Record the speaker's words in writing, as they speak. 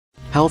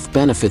Health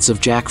benefits of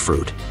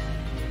jackfruit.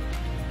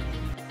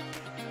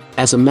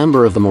 As a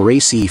member of the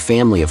Moraceae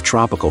family of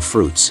tropical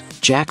fruits,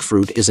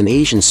 jackfruit is an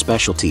Asian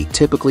specialty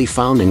typically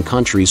found in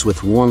countries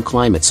with warm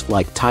climates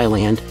like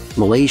Thailand,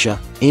 Malaysia,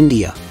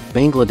 India,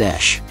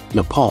 Bangladesh,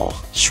 Nepal,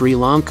 Sri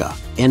Lanka,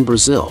 and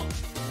Brazil.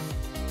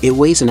 It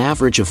weighs an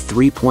average of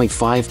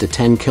 3.5 to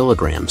 10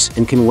 kilograms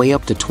and can weigh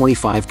up to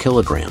 25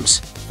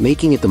 kilograms,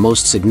 making it the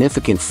most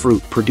significant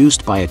fruit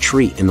produced by a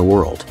tree in the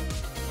world.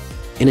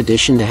 In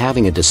addition to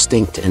having a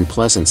distinct and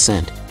pleasant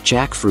scent,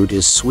 jackfruit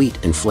is sweet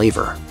in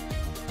flavor.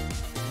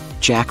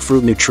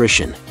 Jackfruit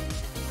nutrition.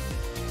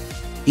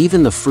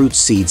 Even the fruit's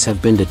seeds have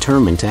been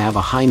determined to have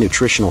a high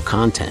nutritional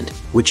content,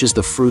 which is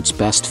the fruit's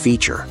best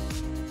feature.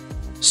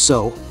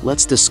 So,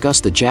 let's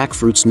discuss the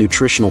jackfruit's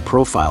nutritional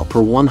profile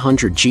per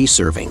 100 g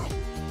serving.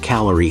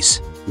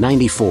 Calories,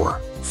 94.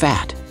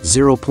 Fat,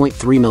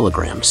 0.3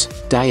 milligrams.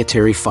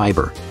 Dietary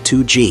fiber,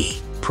 2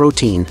 g.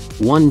 Protein,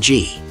 1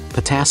 g.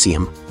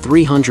 Potassium,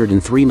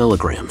 303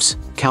 milligrams.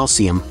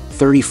 Calcium,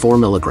 34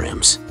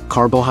 milligrams.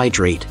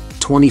 Carbohydrate,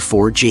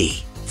 24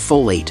 g.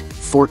 Folate,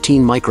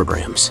 14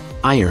 micrograms.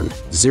 Iron,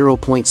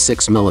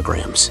 0.6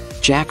 milligrams.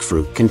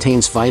 Jackfruit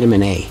contains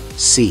vitamin A,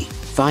 C,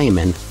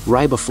 thiamin,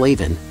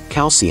 riboflavin,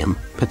 calcium,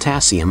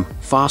 potassium,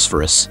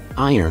 phosphorus,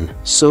 iron,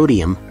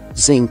 sodium,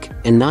 zinc,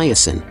 and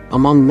niacin,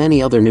 among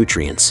many other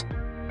nutrients.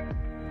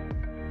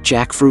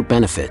 Jackfruit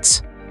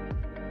benefits.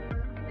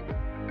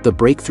 The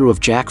breakthrough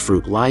of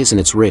jackfruit lies in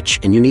its rich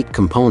and unique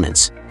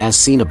components, as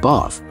seen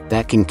above,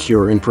 that can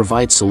cure and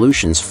provide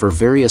solutions for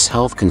various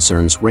health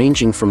concerns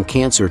ranging from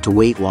cancer to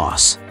weight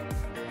loss.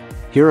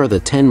 Here are the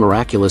 10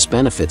 miraculous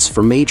benefits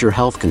for major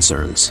health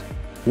concerns.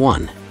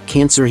 1.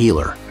 Cancer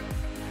healer.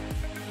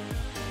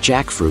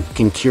 Jackfruit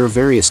can cure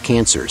various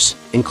cancers,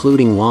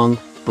 including lung,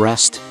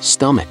 breast,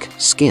 stomach,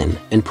 skin,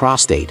 and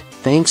prostate,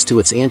 thanks to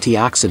its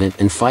antioxidant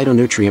and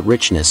phytonutrient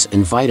richness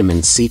and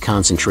vitamin C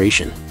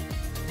concentration.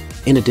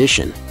 In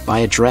addition, by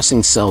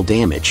addressing cell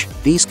damage,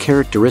 these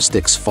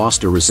characteristics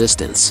foster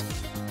resistance.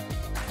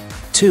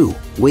 2.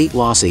 Weight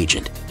loss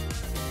agent.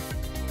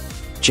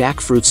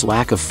 Jackfruit's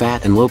lack of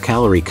fat and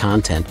low-calorie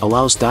content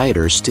allows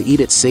dieters to eat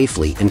it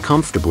safely and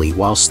comfortably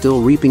while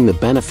still reaping the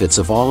benefits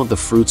of all of the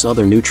fruit's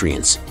other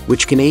nutrients,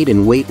 which can aid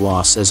in weight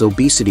loss as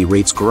obesity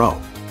rates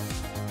grow.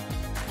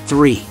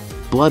 3.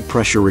 Blood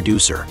pressure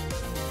reducer.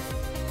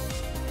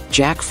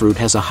 Jackfruit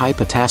has a high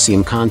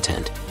potassium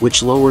content,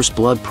 which lowers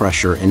blood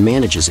pressure and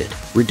manages it,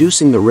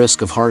 reducing the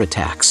risk of heart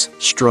attacks,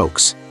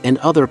 strokes, and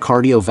other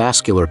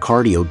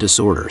cardiovascular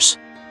disorders.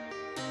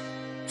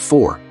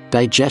 4.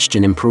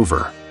 Digestion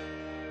improver.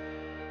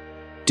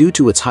 Due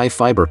to its high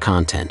fiber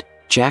content,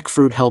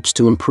 jackfruit helps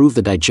to improve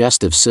the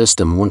digestive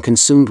system when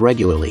consumed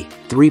regularly,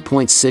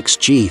 3.6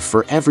 g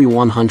for every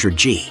 100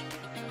 g.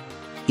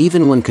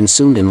 Even when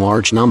consumed in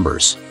large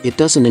numbers, it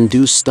doesn't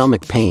induce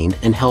stomach pain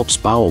and helps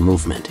bowel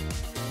movement.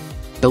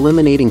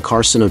 Eliminating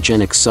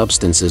carcinogenic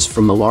substances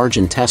from the large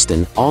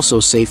intestine also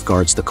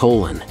safeguards the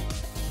colon.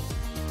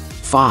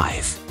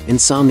 5.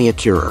 Insomnia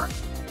cure.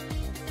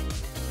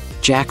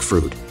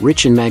 Jackfruit,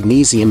 rich in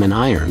magnesium and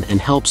iron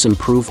and helps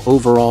improve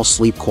overall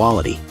sleep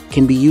quality,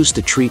 can be used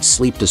to treat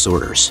sleep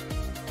disorders.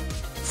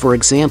 For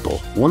example,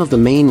 one of the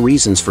main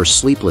reasons for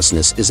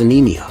sleeplessness is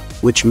anemia,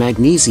 which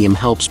magnesium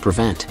helps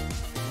prevent.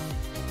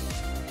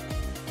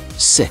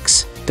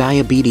 6.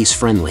 Diabetes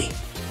friendly.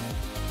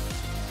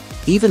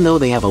 Even though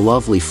they have a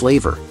lovely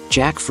flavor,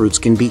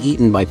 jackfruits can be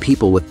eaten by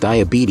people with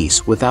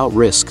diabetes without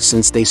risk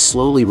since they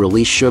slowly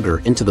release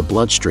sugar into the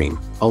bloodstream,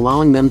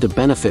 allowing them to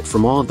benefit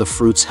from all of the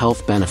fruit's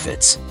health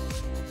benefits.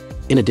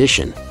 In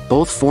addition,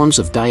 both forms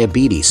of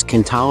diabetes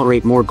can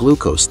tolerate more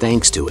glucose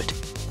thanks to it.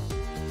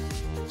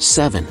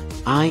 7.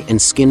 Eye and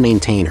skin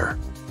maintainer.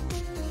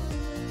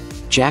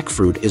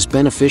 Jackfruit is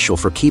beneficial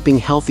for keeping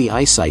healthy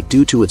eyesight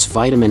due to its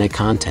vitamin A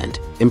content,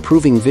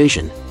 improving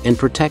vision, and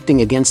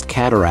protecting against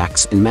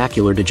cataracts and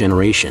macular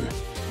degeneration.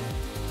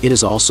 It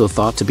is also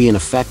thought to be an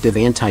effective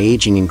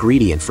anti-aging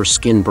ingredient for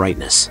skin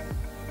brightness.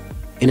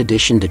 In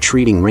addition to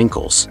treating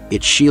wrinkles,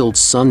 it shields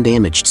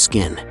sun-damaged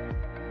skin.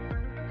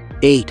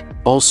 8.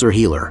 Ulcer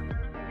healer.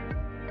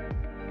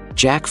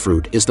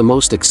 Jackfruit is the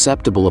most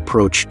acceptable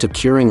approach to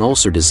curing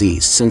ulcer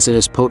disease since it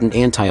has potent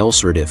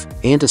anti-ulcerative,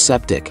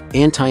 antiseptic,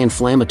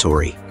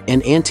 anti-inflammatory,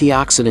 and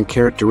antioxidant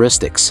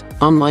characteristics,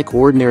 unlike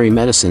ordinary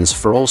medicines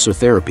for ulcer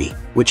therapy,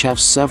 which have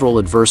several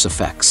adverse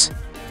effects.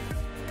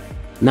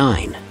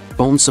 9.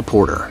 Bone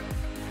supporter.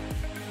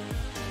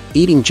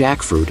 Eating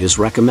jackfruit is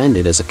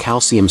recommended as a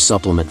calcium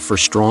supplement for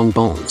strong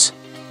bones.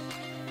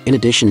 In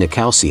addition to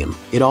calcium,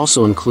 it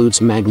also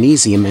includes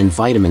magnesium and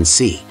vitamin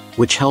C,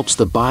 which helps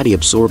the body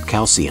absorb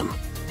calcium.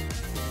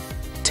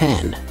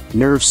 10.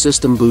 Nerve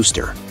system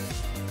booster.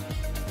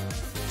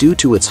 Due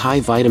to its high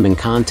vitamin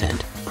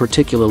content,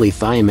 particularly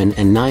thiamin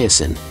and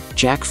niacin,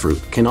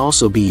 jackfruit can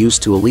also be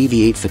used to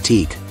alleviate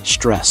fatigue,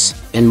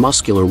 stress, and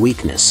muscular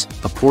weakness.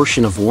 A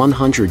portion of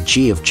 100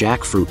 g of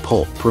jackfruit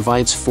pulp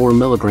provides 4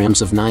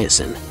 milligrams of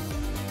niacin.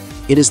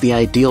 It is the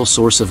ideal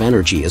source of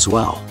energy as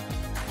well.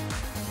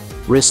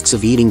 Risks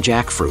of eating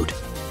jackfruit.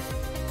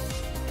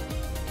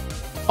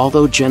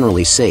 Although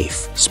generally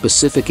safe,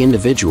 specific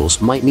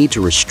individuals might need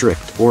to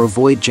restrict or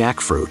avoid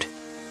jackfruit.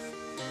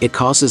 It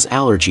causes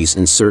allergies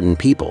in certain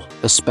people,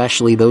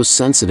 especially those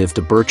sensitive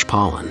to birch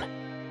pollen.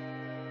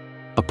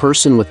 A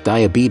person with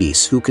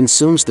diabetes who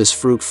consumes this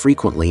fruit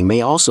frequently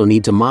may also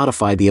need to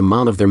modify the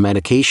amount of their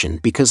medication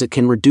because it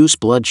can reduce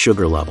blood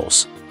sugar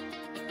levels.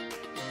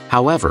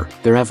 However,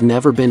 there have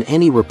never been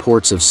any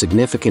reports of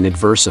significant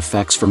adverse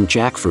effects from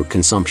jackfruit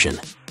consumption.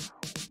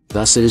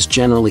 Thus it is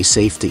generally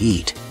safe to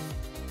eat.